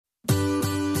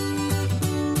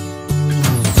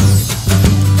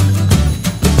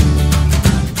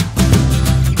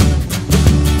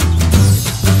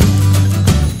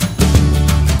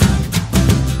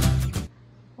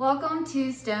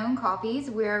Stone Coffees.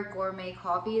 We're gourmet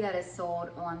coffee that is sold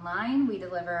online. We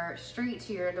deliver straight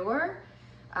to your door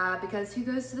because who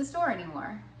goes to the store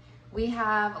anymore? We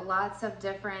have lots of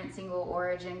different single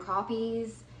origin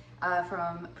coffees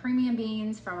from premium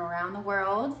beans from around the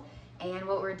world. And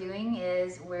what we're doing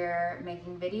is we're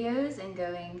making videos and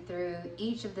going through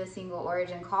each of the single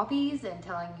origin coffees and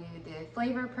telling you the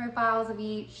flavor profiles of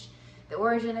each, the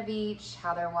origin of each,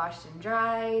 how they're washed and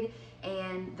dried,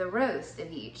 and the roast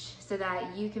of each, so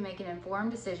that you can make an informed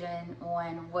decision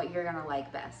on what you're gonna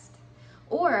like best.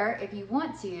 Or if you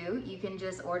want to, you can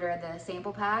just order the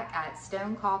sample pack at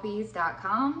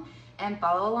stonecoffees.com and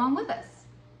follow along with us.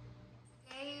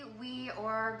 Today we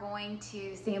are going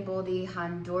to sample the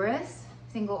Honduras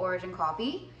single origin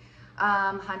coffee.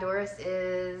 Honduras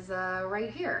is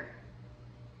right here.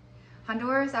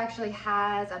 Honduras actually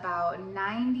has about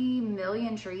 90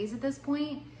 million trees at this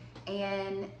point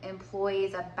and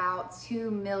employs about 2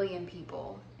 million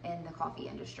people in the coffee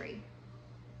industry.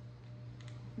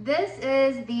 This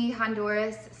is the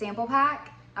Honduras sample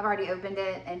pack. I've already opened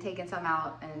it and taken some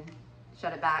out and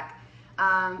shut it back.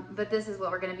 But this is what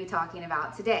we're going to be talking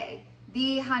about today.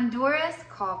 The Honduras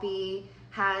coffee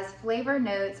has flavor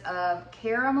notes of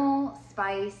caramel,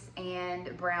 spice,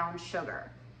 and brown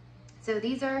sugar. So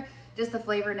these are just the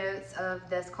flavor notes of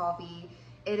this coffee.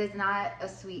 It is not a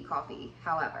sweet coffee,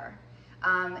 however.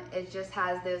 It just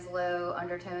has those low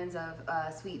undertones of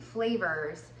sweet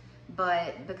flavors,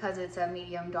 but because it's a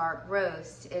medium dark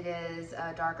roast, it is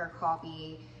a darker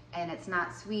coffee and it's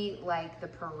not sweet like the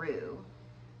Peru.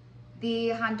 The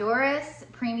Honduras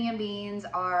premium beans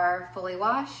are fully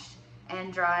washed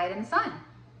and dried in the sun.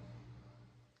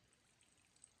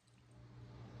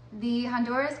 The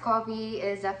Honduras coffee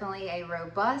is definitely a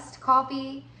robust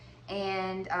coffee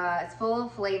and it's full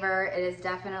of flavor. It is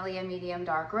definitely a medium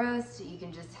dark roast. You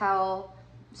can just tell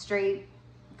straight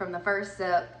from the first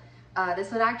sip.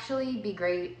 This would actually be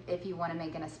great if you want to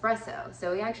make an espresso.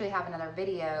 So we actually have another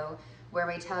video where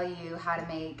we tell you how to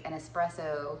make an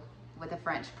espresso with a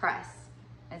French press.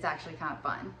 It's actually kind of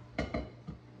fun.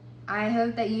 I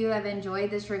hope that you have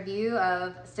enjoyed this review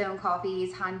of Stone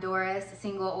Coffee's Honduras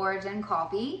single origin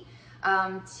coffee.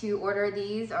 To order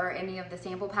these or any of the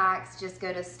sample packs, just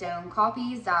go to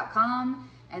stonecoffees.com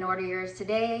and order yours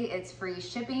today. It's free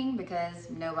shipping because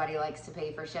nobody likes to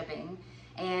pay for shipping.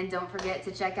 And don't forget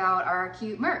to check out our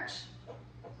cute merch.